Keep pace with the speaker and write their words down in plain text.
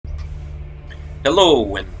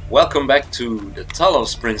Hello and welcome back to the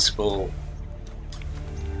Talos Principle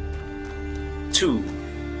II.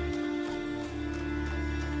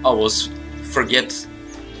 I always forget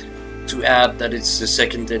to add that it's the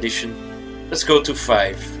second edition. Let's go to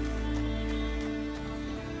 5.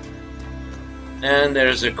 And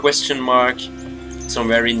there's a question mark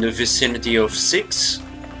somewhere in the vicinity of 6.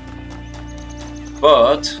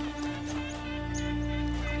 But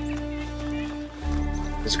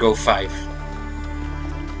let's go 5.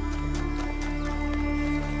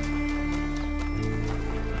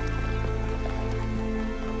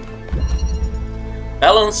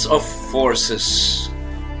 Balance of forces.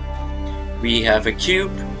 We have a cube.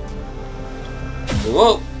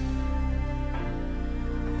 Whoa!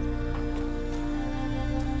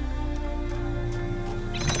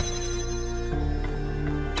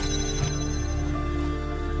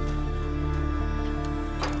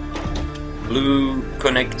 Blue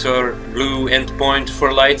connector, blue endpoint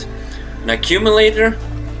for light. An accumulator.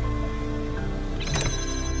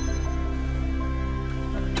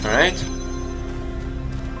 Alright.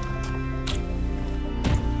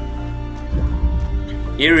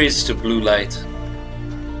 Here is the blue light.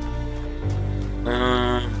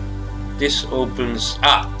 This opens...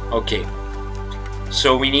 okay.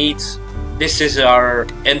 So we need... This is our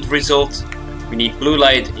end result. We need blue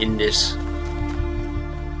light in this.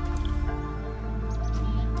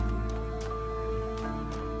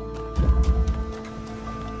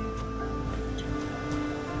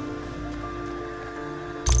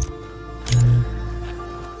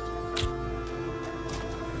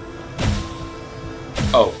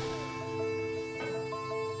 Oh.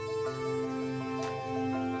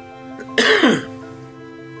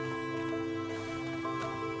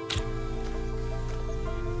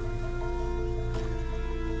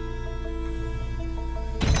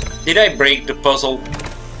 Did I break the puzzle?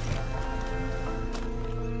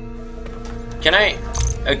 Can I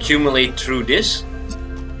accumulate through this?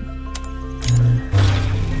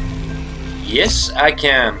 Yes, I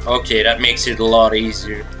can. Okay, that makes it a lot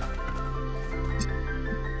easier.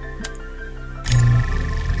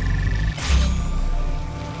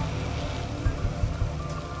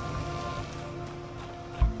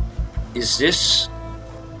 Is this?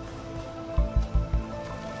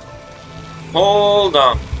 Hold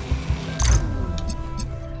on.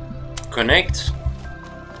 Connect.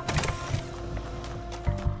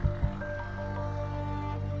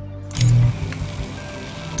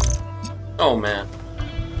 Oh man.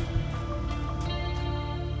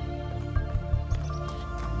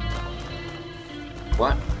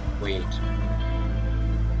 What? Wait.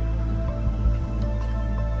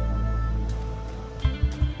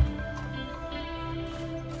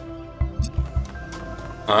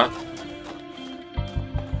 Huh?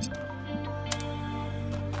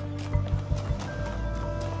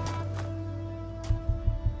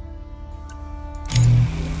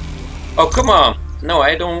 Oh, come on! No,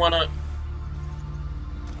 I don't wanna...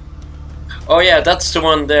 Oh yeah, that's the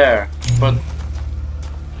one there, but...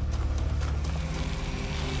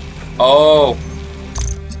 Oh!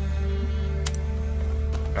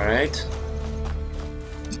 Alright.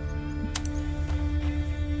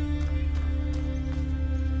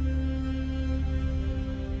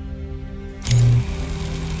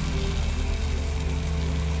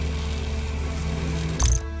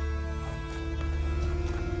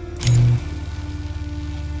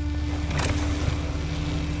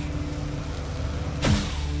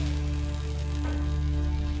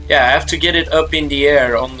 Yeah, I have to get it up in the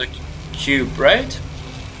air on the cube, right?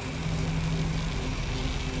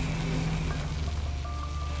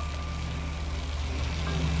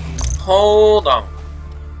 Hold on.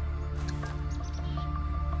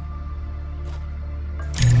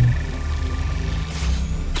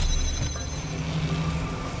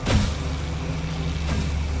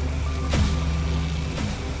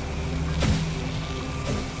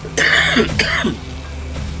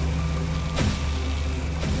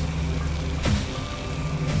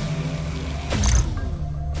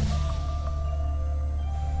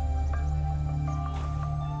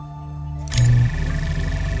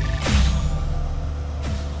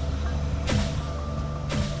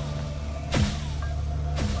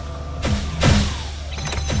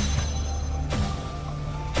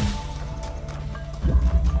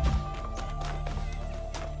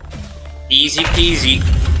 Easy peasy.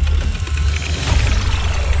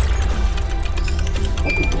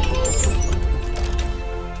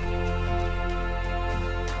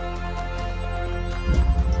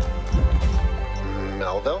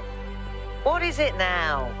 Melville? What is it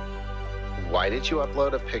now? Why did you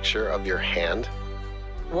upload a picture of your hand?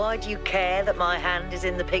 Why do you care that my hand is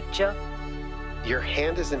in the picture? Your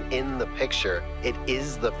hand isn't in the picture, it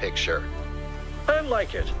is the picture. I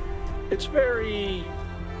like it. It's very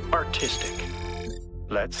artistic.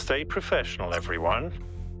 Let's stay professional, everyone.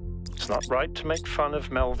 It's not right to make fun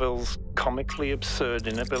of Melville's comically absurd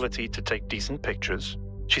inability to take decent pictures.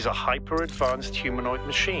 She's a hyper-advanced humanoid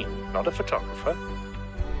machine, not a photographer.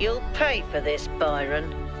 You'll pay for this,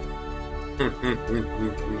 Byron.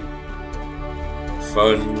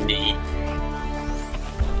 Funny.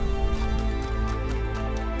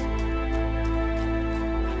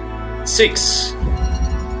 Six.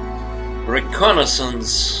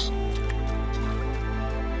 Reconnaissance.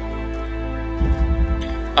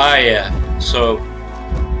 Ah yeah, so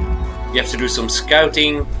you have to do some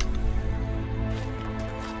scouting.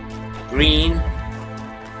 Green.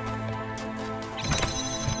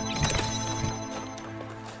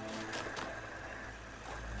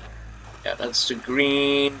 Yeah, that's the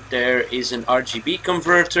green. There is an RGB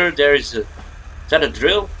converter. There is a... Is that a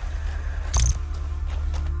drill?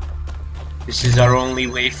 This is our only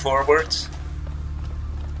way forward.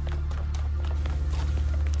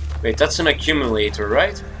 Wait, that's an accumulator,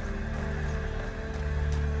 right?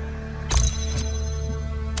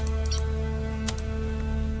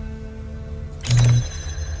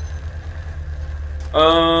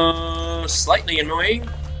 Slightly annoying.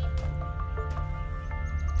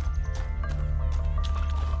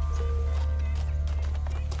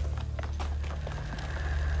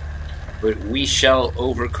 But we shall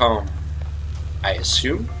overcome, I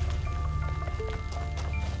assume.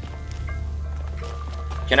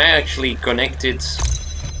 Can I actually connect it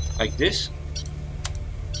like this?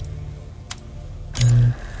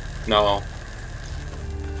 No.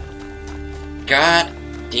 God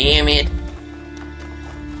damn it.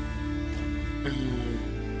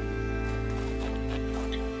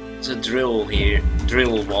 There's a drill here.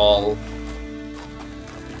 Drill wall.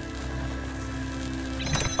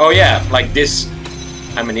 Oh yeah, like this.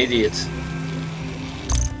 I'm an idiot.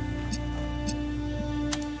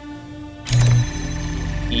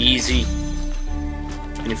 Easy.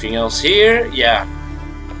 Anything else here? Yeah.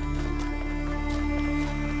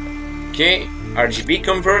 Okay, RGB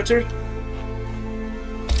converter.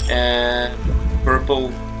 And purple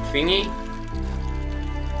thingy.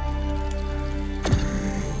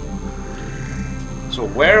 So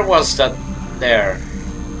where was that there?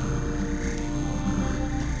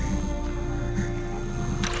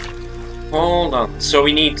 Hold on. So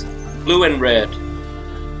we need blue and red.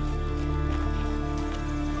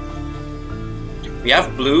 We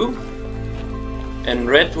have blue, and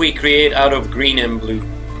red we create out of green and blue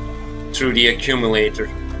through the accumulator.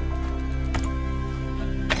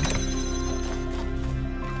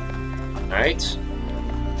 Alright.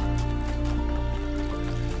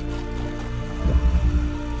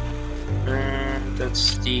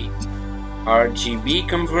 That's the RGB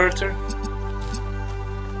converter.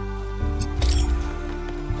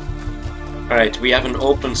 Alright, we have an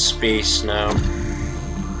open space now.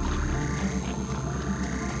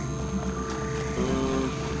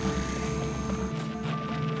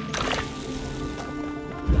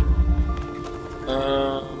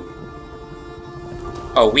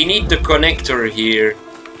 Oh, we need the connector here.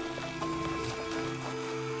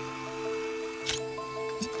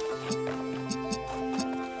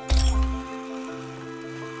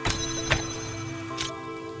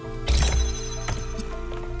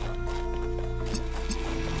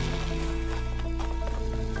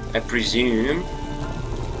 I presume.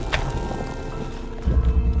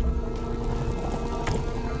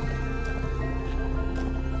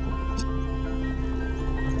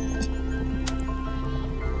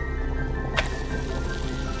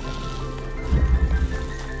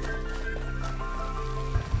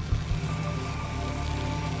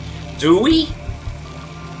 Do we?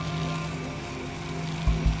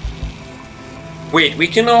 Wait, we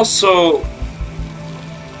can also...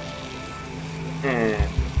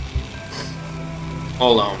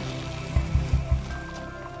 Hold on.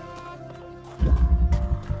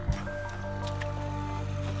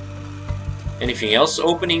 Anything else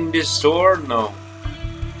opening this door? No.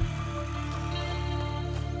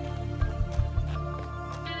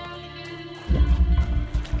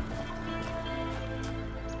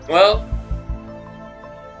 Well,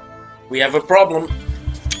 we have a problem.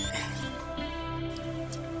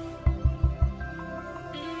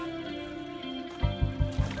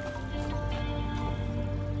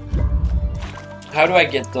 How do I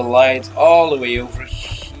get the light all the way over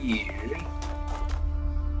here?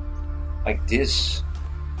 Like this.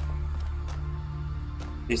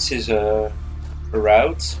 This is a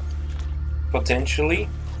route, potentially.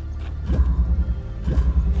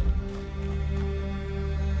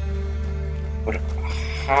 But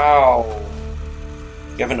how?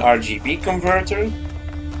 You have an RGB converter? You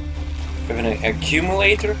have an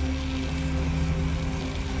accumulator?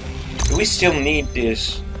 Do we still need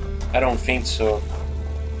this? I don't think so.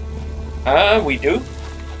 We do?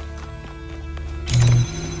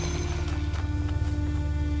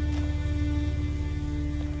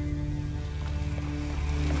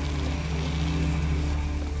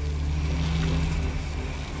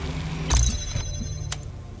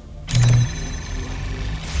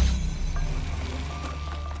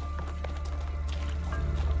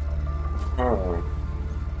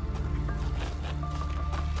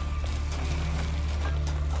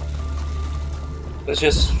 Let's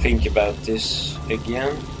just think about this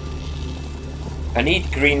again. I need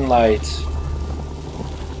green light.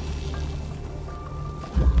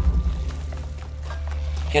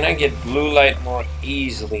 Can I get blue light more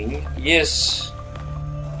easily? Yes.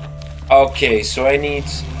 Okay, so I need...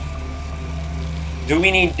 Do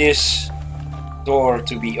we need this door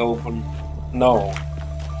to be open? No.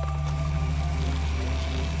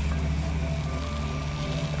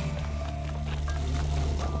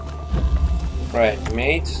 Right,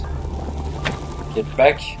 mate. Get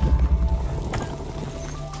back.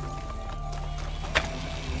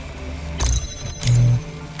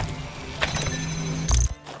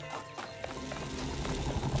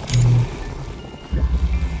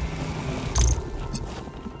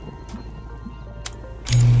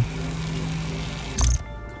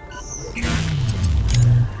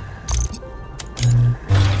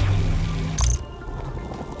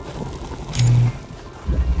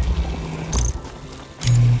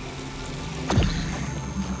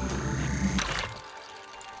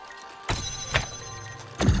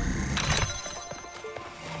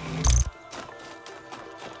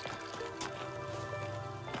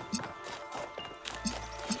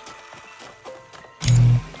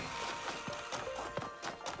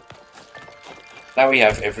 Now we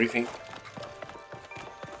have everything.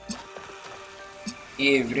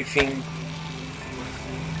 Everything.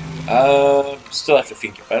 Still have to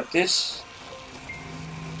think about this.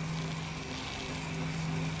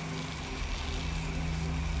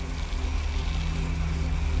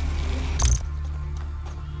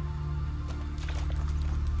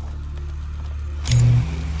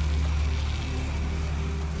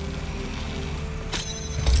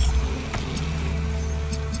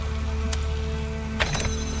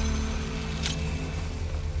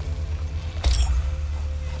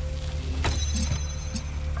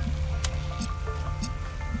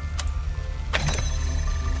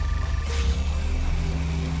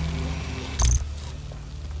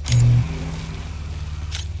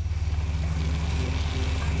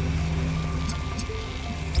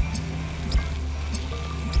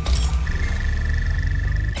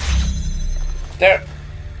 There.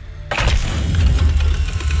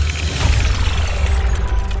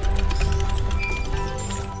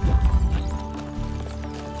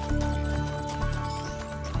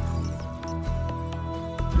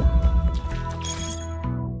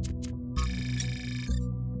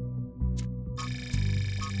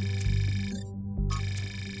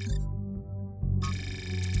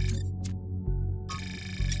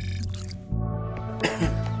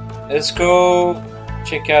 Let's go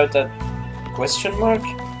check out that question mark.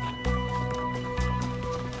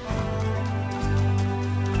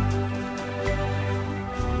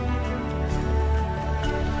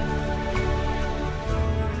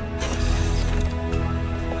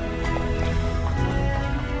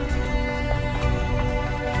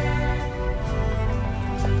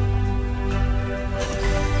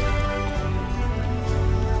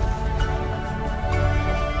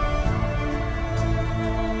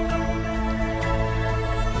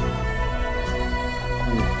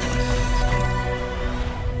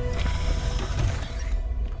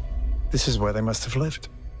 This is where they must have lived.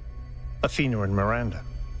 Athena and Miranda.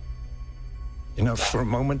 You know, for a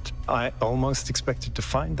moment, I almost expected to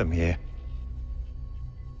find them here.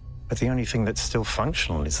 But the only thing that's still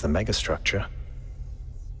functional is the megastructure.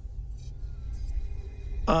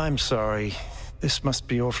 I'm sorry. This must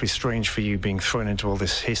be awfully strange for you being thrown into all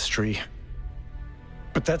this history.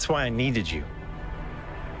 But that's why I needed you.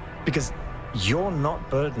 Because you're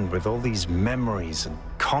not burdened with all these memories and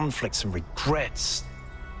conflicts and regrets.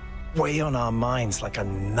 Weigh on our minds like a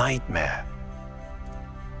nightmare.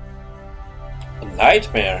 A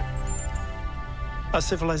nightmare? Our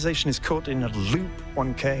civilization is caught in a loop,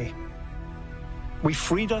 1K. We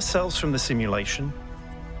freed ourselves from the simulation,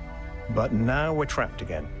 but now we're trapped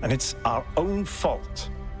again, and it's our own fault.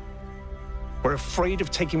 We're afraid of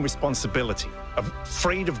taking responsibility,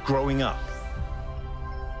 afraid of growing up.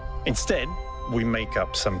 Instead, we make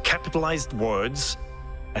up some capitalized words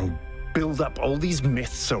and build up all these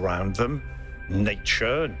myths around them.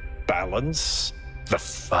 Nature, balance, the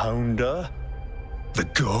founder, the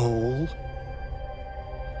goal.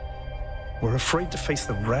 We're afraid to face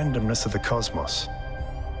the randomness of the cosmos,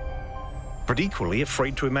 but equally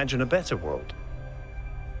afraid to imagine a better world.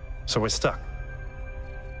 So we're stuck.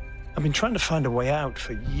 I've been trying to find a way out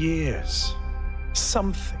for years.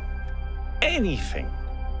 Something, anything,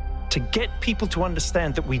 to get people to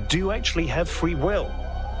understand that we do actually have free will.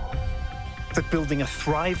 That building a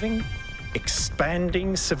thriving,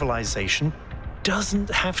 expanding civilization doesn't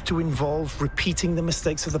have to involve repeating the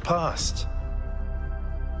mistakes of the past.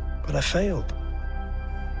 But I failed.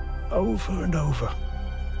 Over and over.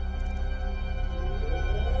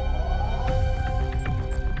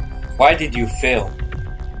 Why did you fail?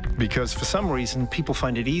 Because for some reason, people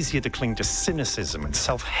find it easier to cling to cynicism and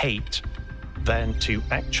self-hate than to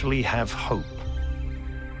actually have hope.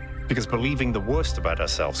 Because believing the worst about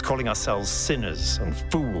ourselves, calling ourselves sinners and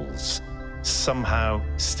fools, somehow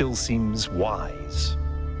still seems wise.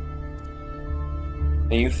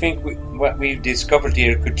 And you think what we've discovered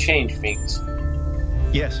here could change things?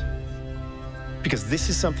 Yes. Because this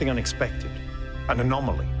is something unexpected, an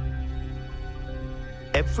anomaly.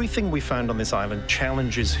 Everything we found on this island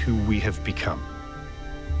challenges who we have become.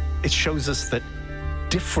 It shows us that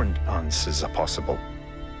different answers are possible.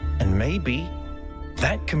 And maybe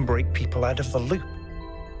that can break people out of the loop.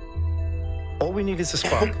 All we need is a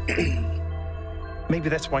spark. Maybe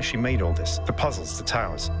that's why she made all this, the puzzles, the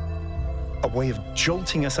towers. A way of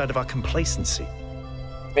jolting us out of our complacency.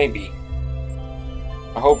 Maybe.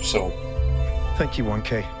 I hope so. Thank you,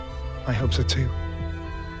 1K. I hope so too.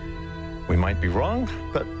 We might be wrong,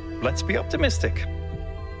 but let's be optimistic.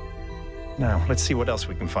 Now, let's see what else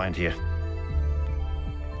we can find here.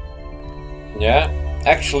 Yeah,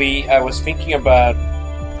 actually, I was thinking about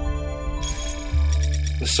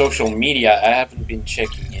the social media. I haven't been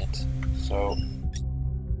checking it, so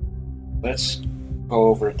let's go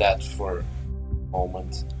over that for a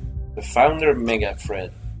moment. The founder mega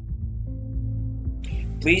thread.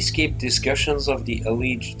 Please keep discussions of the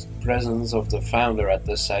alleged presence of the founder at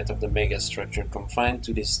the site of the megastructure confined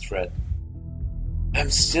to this thread.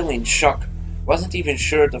 I'm still in shock. Wasn't even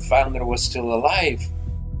sure the founder was still alive.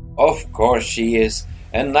 Of course she is.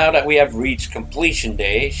 And now that we have reached completion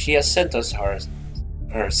day, she has sent us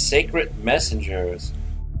her sacred messengers.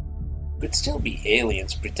 Could still be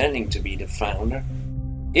aliens pretending to be the founder.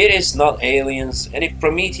 It is not aliens, and if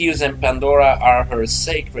Prometheus and Pandora are her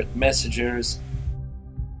sacred messengers,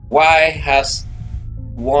 why has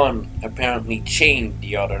one apparently chained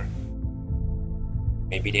the other?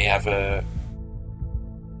 Maybe they have a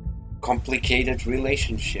complicated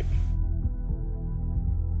relationship.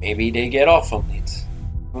 Maybe they get off on it.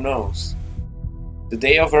 Who knows? The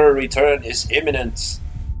day of her return is imminent.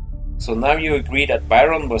 So now you agree that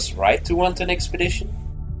Byron was right to want an expedition?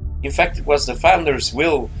 In fact, it was the founder's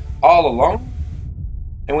will all along?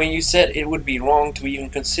 And when you said it would be wrong to even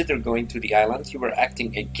consider going to the island, you were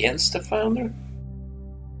acting against the founder?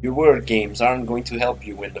 Your word games aren't going to help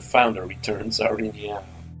you when the founder returns, are they?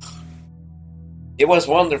 It was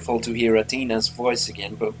wonderful to hear Athena's voice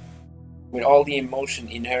again, but with all the emotion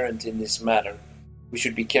inherent in this matter, we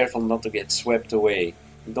should be careful not to get swept away.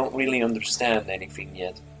 We don't really understand anything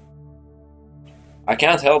yet. I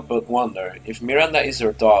can't help but wonder if Miranda is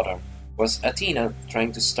her daughter. Was Athena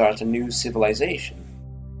trying to start a new civilization?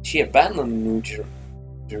 She abandoned New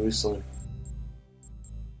Jerusalem.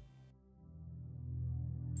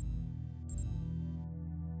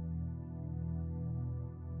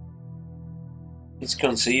 It's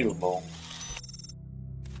conceivable.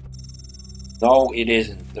 No, it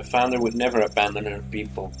isn't. The founder would never abandon her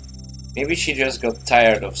people. Maybe she just got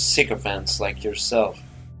tired of sycophants like yourself.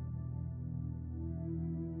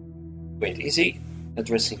 Wait, is he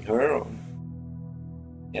addressing her? Or...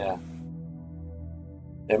 yeah.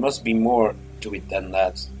 There must be more to it than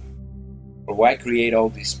that. Or why create all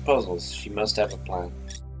these puzzles? She must have a plan.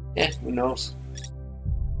 Yeah, who knows?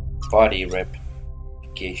 Body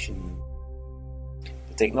replication.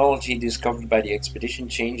 The technology discovered by the expedition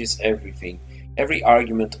changes everything. Every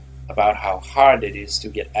argument about how hard it is to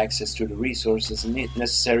get access to the resources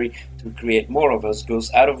necessary to create more of us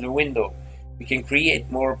goes out of the window. We can create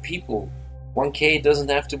more people. 1K doesn't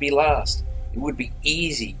have to be last. It would be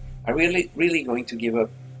easy. Are we really going to give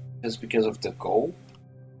up just because of the goal?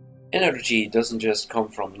 Energy doesn't just come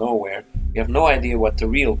from nowhere. We have no idea what the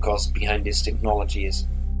real cost behind this technology is.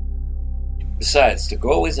 Besides, the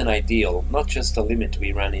goal is an ideal, not just a limit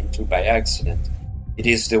we ran into by accident. It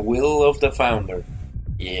is the will of the founder.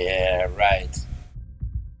 Yeah, right.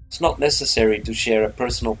 It's not necessary to share a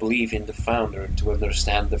personal belief in the founder to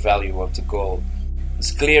understand the value of the goal.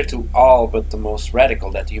 It's clear to all but the most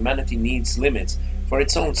radical that humanity needs limits for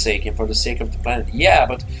its own sake and for the sake of the planet. Yeah,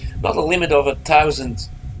 but not a limit of 1,000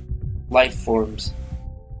 life forms.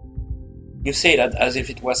 You say that as if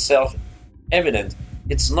it was self-evident.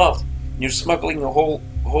 It's not. You're smuggling a whole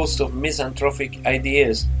host of misanthropic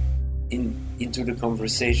ideas into the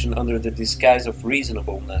conversation under the disguise of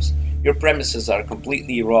reasonableness. Your premises are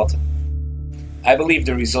completely rotten. I believe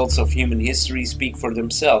the results of human history speak for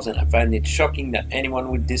themselves, and I find it shocking that anyone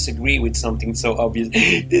would disagree with something so obvious.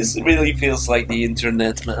 This really feels like the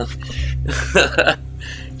internet, man.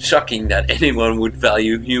 Shocking that anyone would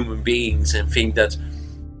value human beings and think that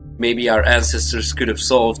maybe our ancestors could have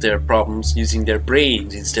solved their problems using their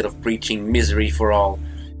brains instead of preaching misery for all.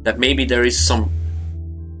 That maybe there is some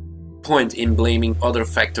point in blaming other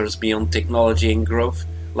factors beyond technology and growth,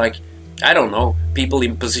 like, I don't know, people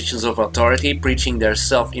in positions of authority preaching their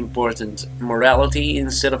self-important morality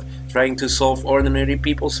instead of trying to solve ordinary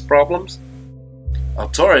people's problems.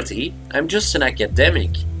 Authority? I'm just an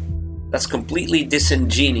academic. That's completely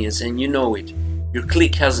disingenuous and you know it. Your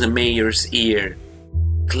clique has the mayor's ear.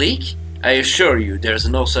 Clique? I assure you, there's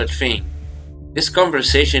no such thing. This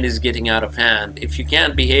conversation is getting out of hand. If you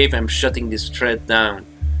can't behave, I'm shutting this thread down.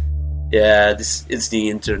 Yeah, it's the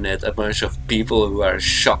internet, a bunch of people who are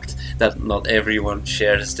shocked that not everyone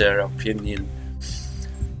shares their opinion.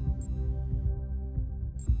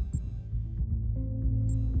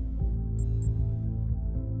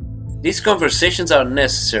 These conversations are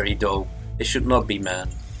necessary though, they should not be mad.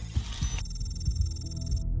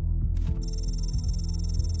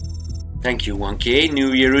 Thank you, 1K.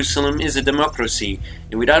 New Jerusalem is a democracy,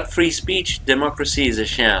 and without free speech, democracy is a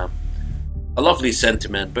sham. A lovely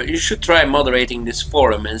sentiment, but you should try moderating this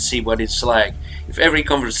forum and see what it's like. If every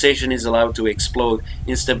conversation is allowed to explode,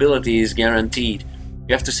 instability is guaranteed.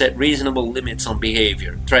 You have to set reasonable limits on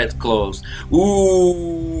behavior. Thread closed.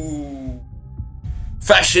 Ooh!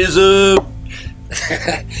 Fascism!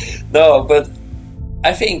 No, but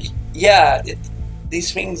I think, yeah,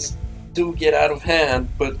 these things do get out of hand,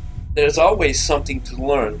 but there's always something to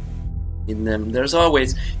learn in them. There's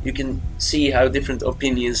always, you can see how different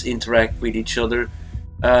opinions interact with each other,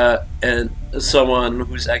 and someone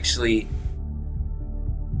who actually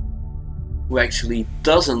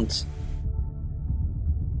doesn't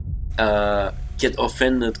get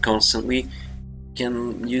offended constantly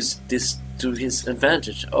can use this to his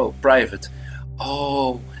advantage. Oh, private.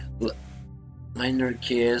 Oh,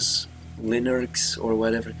 Linux or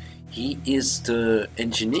whatever. He is the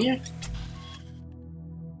engineer?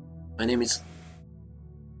 My name is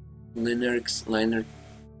Liner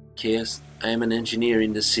KS. I am an engineer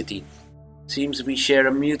in the city. Seems we share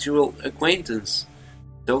a mutual acquaintance.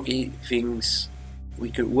 Doki thinks we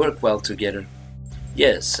could work well together.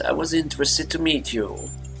 Yes, I was interested to meet you.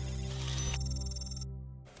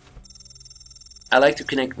 I like to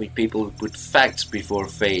connect with people who put facts before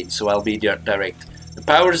faith, so I'll be direct. The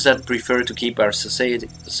powers that prefer to keep our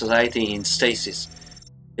society in stasis.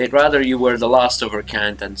 They'd rather you were the last of our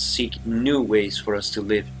kind and seek new ways for us to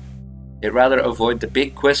live. They'd rather avoid the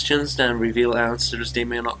big questions than reveal answers they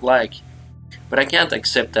may not like. But I can't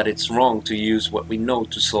accept that it's wrong to use what we know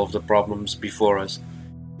to solve the problems before us.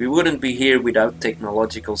 We wouldn't be here without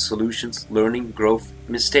technological solutions, learning, growth,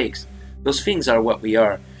 mistakes. Those things are what we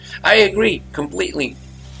are. I agree, completely.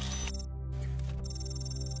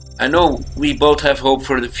 I know we both have hope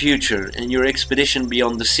for the future, and your expedition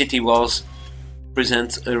beyond the city walls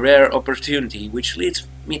presents a rare opportunity, which leads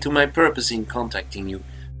me to my purpose in contacting you.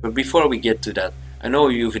 But before we get to that, I know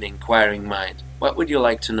you've an inquiring mind. What would you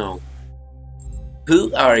like to know?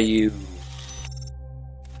 Who are you?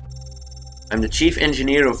 I'm the chief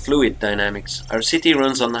engineer of fluid dynamics. Our city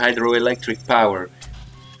runs on hydroelectric power.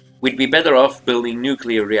 We'd be better off building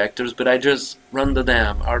nuclear reactors, but I just run the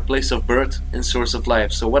dam, our place of birth and source of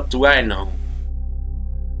life, so what do I know?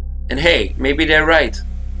 And hey, maybe they're right.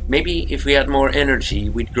 Maybe if we had more energy,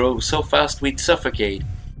 we'd grow so fast we'd suffocate.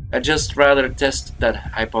 I'd just rather test that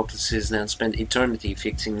hypothesis than spend eternity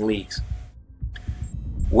fixing leaks.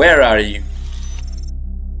 Where are you?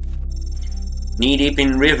 Knee-deep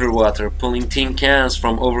in river water, pulling tin cans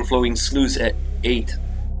from overflowing sloughs at 8.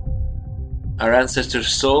 Our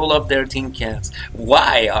ancestors sold off their tin cans.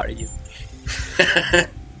 Why are you?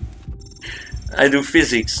 I do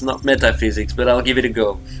physics, not metaphysics, but I'll give it a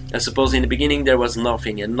go. I suppose in the beginning there was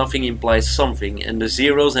nothing, and nothing implies something, and the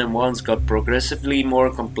zeros and ones got progressively more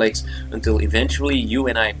complex until eventually you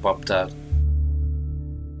and I popped out.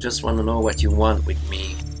 Just want to know what you want with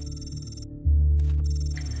me.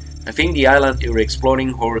 I think the island you're exploring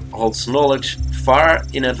holds knowledge far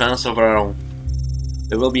in advance of our own.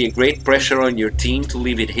 There will be a great pressure on your team to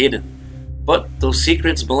leave it hidden. But those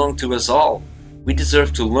secrets belong to us all. We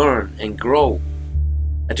deserve to learn and grow.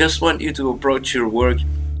 I just want you to approach your work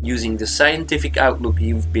using the scientific outlook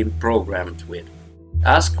you've been programmed with.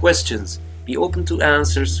 Ask questions, be open to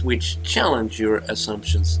answers which challenge your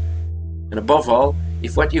assumptions. And above all,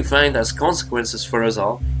 if what you find has consequences for us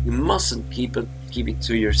all, you mustn't keep it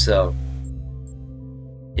to yourself.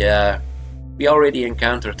 Yeah, we already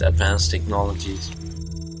encountered advanced technologies.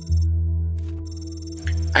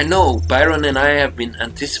 I know, Byron and I have been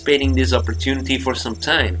anticipating this opportunity for some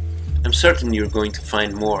time. I'm certain you're going to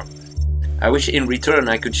find more. I wish in return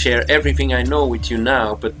I could share everything I know with you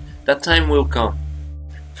now, but that time will come.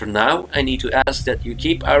 For now, I need to ask that you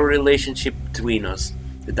keep our relationship between us.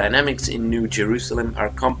 The dynamics in New Jerusalem are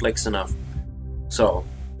complex enough. So,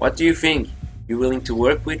 what do you think? You willing to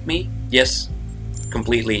work with me? Yes,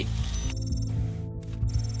 completely.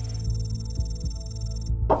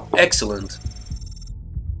 Excellent.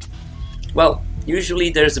 Well, usually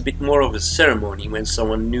there's a bit more of a ceremony when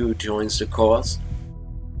someone new joins the cause.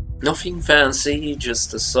 Nothing fancy,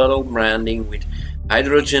 just a subtle branding with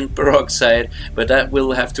hydrogen peroxide, but that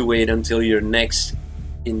will have to wait until you're next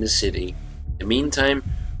in the city. In the meantime,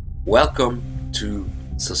 welcome to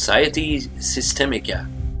Society Systemica.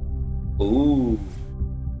 Ooh.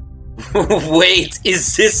 Wait,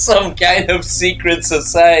 is this some kind of secret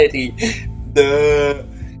society?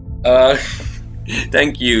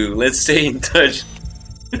 Thank you. Let's stay in touch.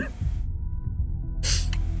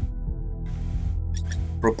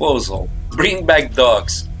 Proposal. Bring back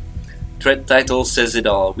dogs. Thread title says it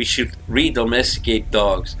all. We should re-domesticate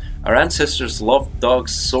dogs. Our ancestors loved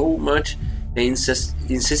dogs so much they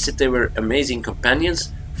insisted they were amazing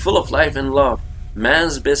companions, full of life and love,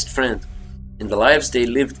 man's best friend. And the lives they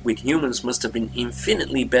lived with humans must have been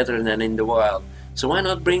infinitely better than in the wild. So why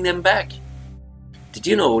not bring them back? Did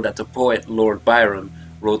you know that the poet Lord Byron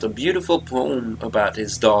wrote a beautiful poem about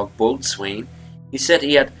his dog Boatswain? He said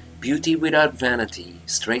he had beauty without vanity,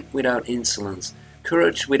 strength without insolence,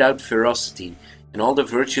 courage without ferocity, and all the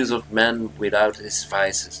virtues of man without his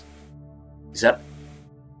vices. Is that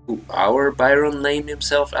who our Byron named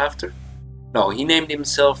himself after? No, he named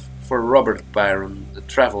himself for Robert Byron, the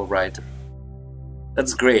travel writer.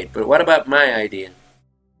 That's great, but what about my idea?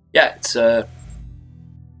 Yeah, it's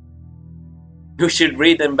you should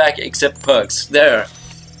read them back except pugs. There.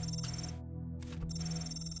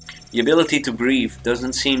 The ability to breathe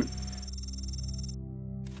doesn't seem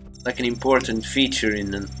like an important feature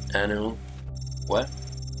in an animal. What?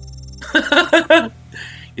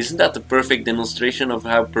 Isn't that the perfect demonstration of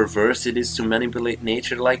how perverse it is to manipulate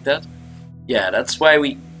nature like that? Yeah, that's why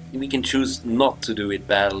we can choose not to do it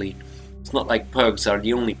badly. It's not like pugs are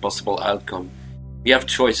the only possible outcome. We have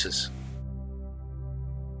choices.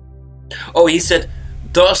 Oh, he said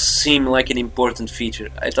does seem like an important feature.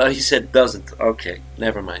 I thought he said doesn't. Okay,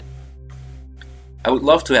 never mind. I would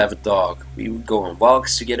love to have a dog. We would go on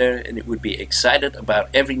walks together and it would be excited about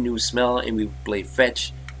every new smell and we would play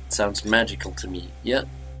fetch. It sounds magical to me. Yeah.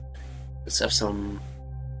 Let's have some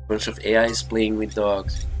bunch of AIs playing with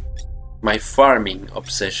dogs. My farming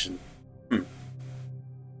obsession.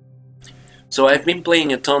 So I've been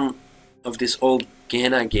playing a ton of this old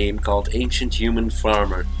Gehenna game called Ancient Human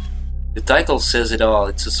Farmer. The title says it all.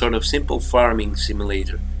 It's a sort of simple farming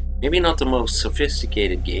simulator. Maybe not the most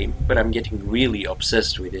sophisticated game, but I'm getting really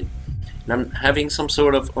obsessed with it. And I'm having some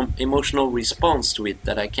sort of emotional response to it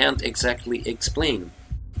that I can't exactly explain.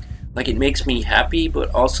 Like it makes me happy,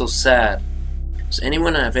 but also sad. Does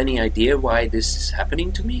anyone have any idea why this is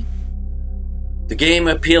happening to me? The game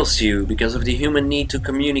appeals to you because of the human need to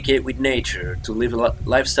communicate with nature, to live a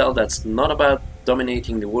lifestyle that's not about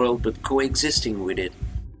dominating the world but coexisting with it.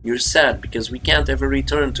 You're sad because we can't ever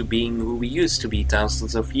return to being who we used to be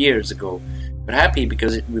thousands of years ago, but happy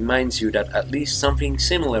because it reminds you that at least something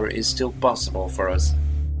similar is still possible for us.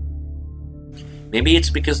 Maybe it's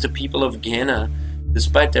because the people of Gehenna,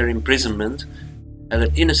 despite their imprisonment, had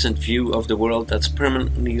an innocent view of the world that's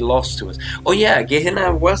permanently lost to us. Oh yeah,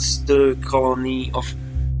 Gehenna was the colony of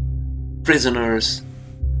prisoners,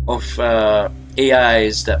 of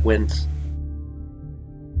AIs that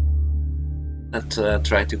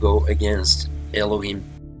tried to go against Elohim.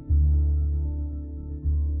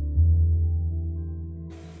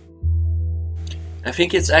 I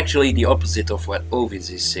think it's actually the opposite of what Ovis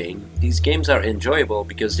is saying. These games are enjoyable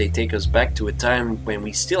because they take us back to a time when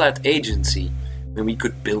we still had agency, when we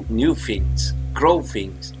could build new things, grow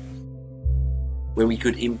things, when we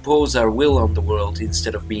could impose our will on the world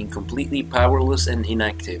instead of being completely powerless and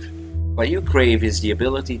inactive. What you crave is the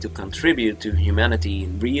ability to contribute to humanity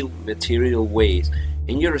in real material ways,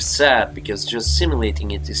 and you're sad because just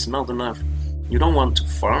simulating it is not enough. You don't want to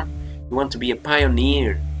farm, you want to be a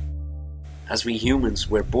pioneer, as we humans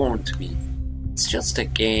were born to be. It's just a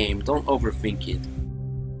game, don't overthink it.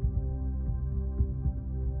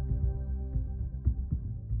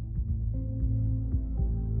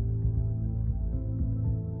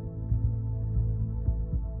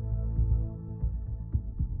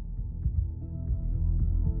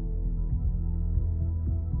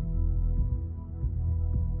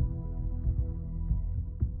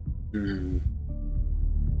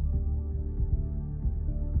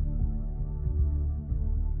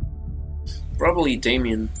 Probably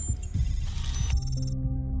Damien.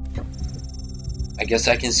 I guess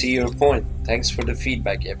I can see your point. Thanks for the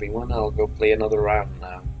feedback, everyone. I'll go play another round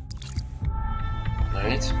now.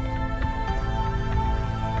 Alright.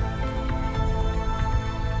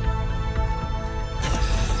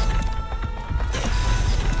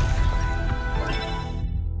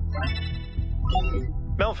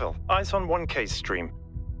 Melville, eyes on 1K stream.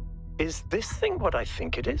 Is this thing what I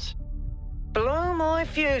think it is? Blow my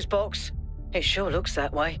fuse box. It sure looks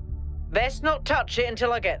that way. Best not touch it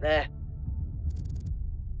until I get there.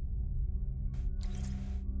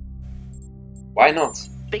 Why not?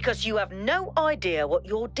 Because you have no idea what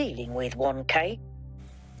you're dealing with, 1K.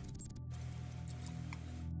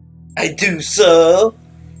 I do, sir!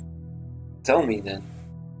 Tell me then.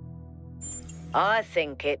 I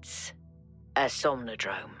think it's a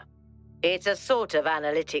Somnodrome. It's a sort of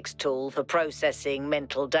analytics tool for processing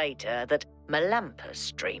mental data that Melampus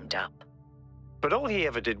streamed up. But all he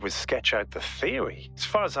ever did was sketch out the theory. As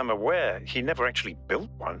far as I'm aware, he never actually built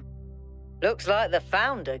one. Looks like the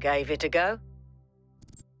founder gave it a go.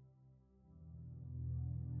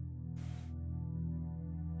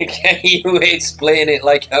 Can you explain it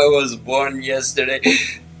like I was born yesterday?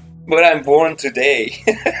 But I'm born today.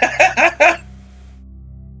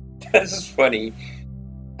 That's funny.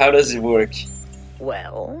 How does it work?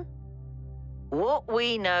 Well, what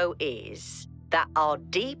we know is that our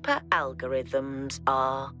deeper algorithms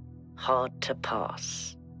are hard to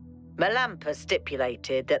pass. Melampus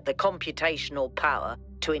stipulated that the computational power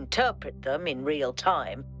to interpret them in real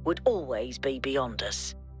time would always be beyond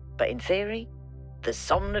us. But in theory, the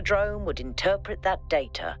Somnodrome would interpret that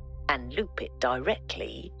data and loop it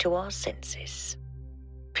directly to our senses.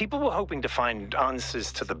 People were hoping to find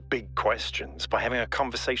answers to the big questions by having a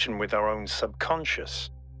conversation with our own subconscious.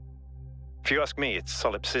 If you ask me, it's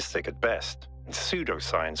solipsistic at best, and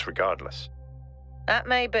pseudoscience regardless. That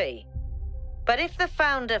may be. But if the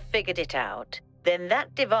founder figured it out, then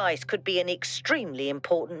that device could be an extremely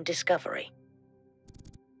important discovery.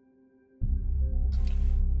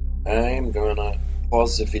 I'm gonna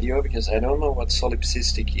pause the video because I don't know what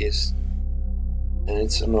solipsistic is. And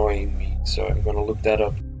it's annoying me, so I'm gonna look that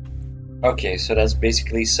up. Okay, so that's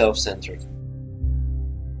basically self-centered.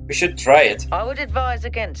 We should try it. I would advise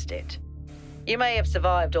against it. You may have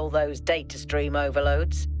survived all those data stream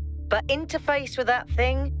overloads, but interface with that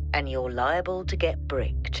thing and you're liable to get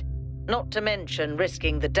bricked. Not to mention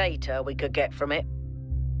risking the data we could get from it.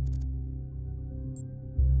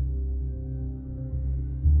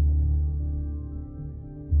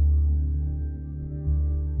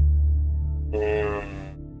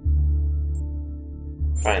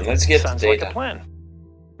 Fine, let's get Sounds the data. like a plan.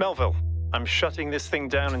 Melville, I'm shutting this thing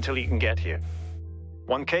down until you can get here.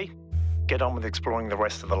 1K, get on with exploring the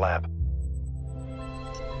rest of the lab.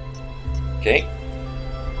 Okay.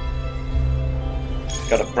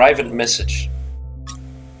 Got a private message.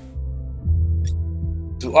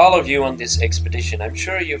 To all of you on this expedition, I'm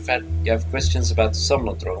sure you have questions about the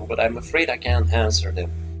Somnodrome, but I'm afraid I can't answer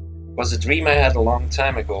them. It was a dream I had a long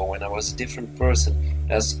time ago when I was a different person.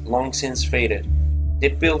 It has long since faded.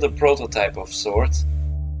 Did build a prototype of sorts,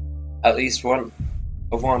 at least one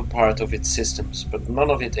part of its systems, but none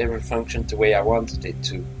of it ever functioned the way I wanted it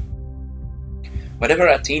to. Whatever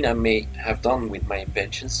Athena may have done with my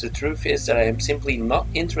inventions, the truth is that I am simply not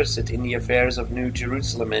interested in the affairs of New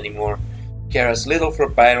Jerusalem anymore. I care as little for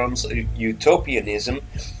Byron's utopianism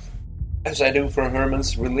as I do for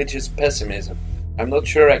Herman's religious pessimism. I'm not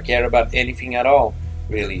sure I care about anything at all,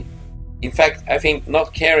 really. In fact, I think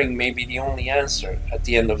not caring may be the only answer at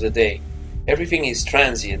the end of the day. Everything is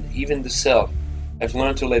transient, even the self. I've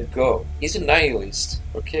learned to let go. He's a nihilist,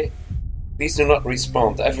 okay? Please do not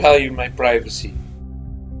respond. I value my privacy.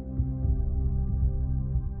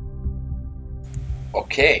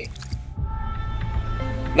 Okay.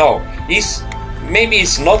 No, maybe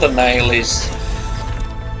he's not a nihilist.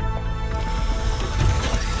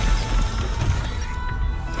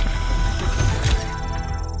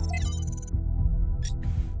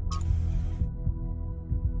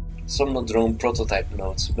 Somnodrome prototype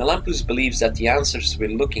notes. Melampus believes that the answers we're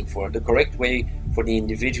looking for, the correct way for the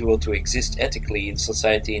individual to exist ethically in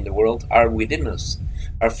society and the world, are within us.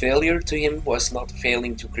 Our failure to him was not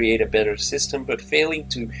failing to create a better system, but failing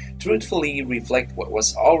to truthfully reflect what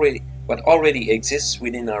already exists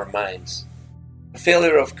within our minds. A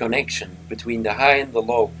failure of connection between the high and the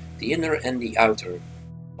low, the inner and the outer.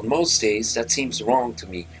 On most days that seems wrong to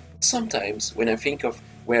me, but sometimes when I think of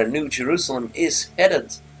where New Jerusalem is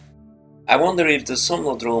headed, I wonder if the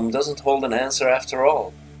Somnodrome doesn't hold an answer after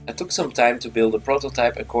all. I took some time to build a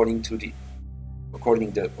prototype according to the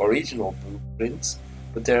original blueprints,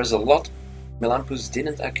 but there's a lot Melampus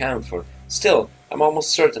didn't account for. Still, I'm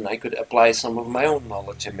almost certain I could apply some of my own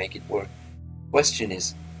knowledge and make it work. The question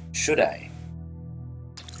is, should I?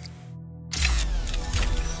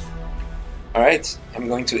 Alright, I'm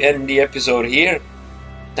going to end the episode here.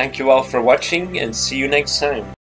 Thank you all for watching and see you next time.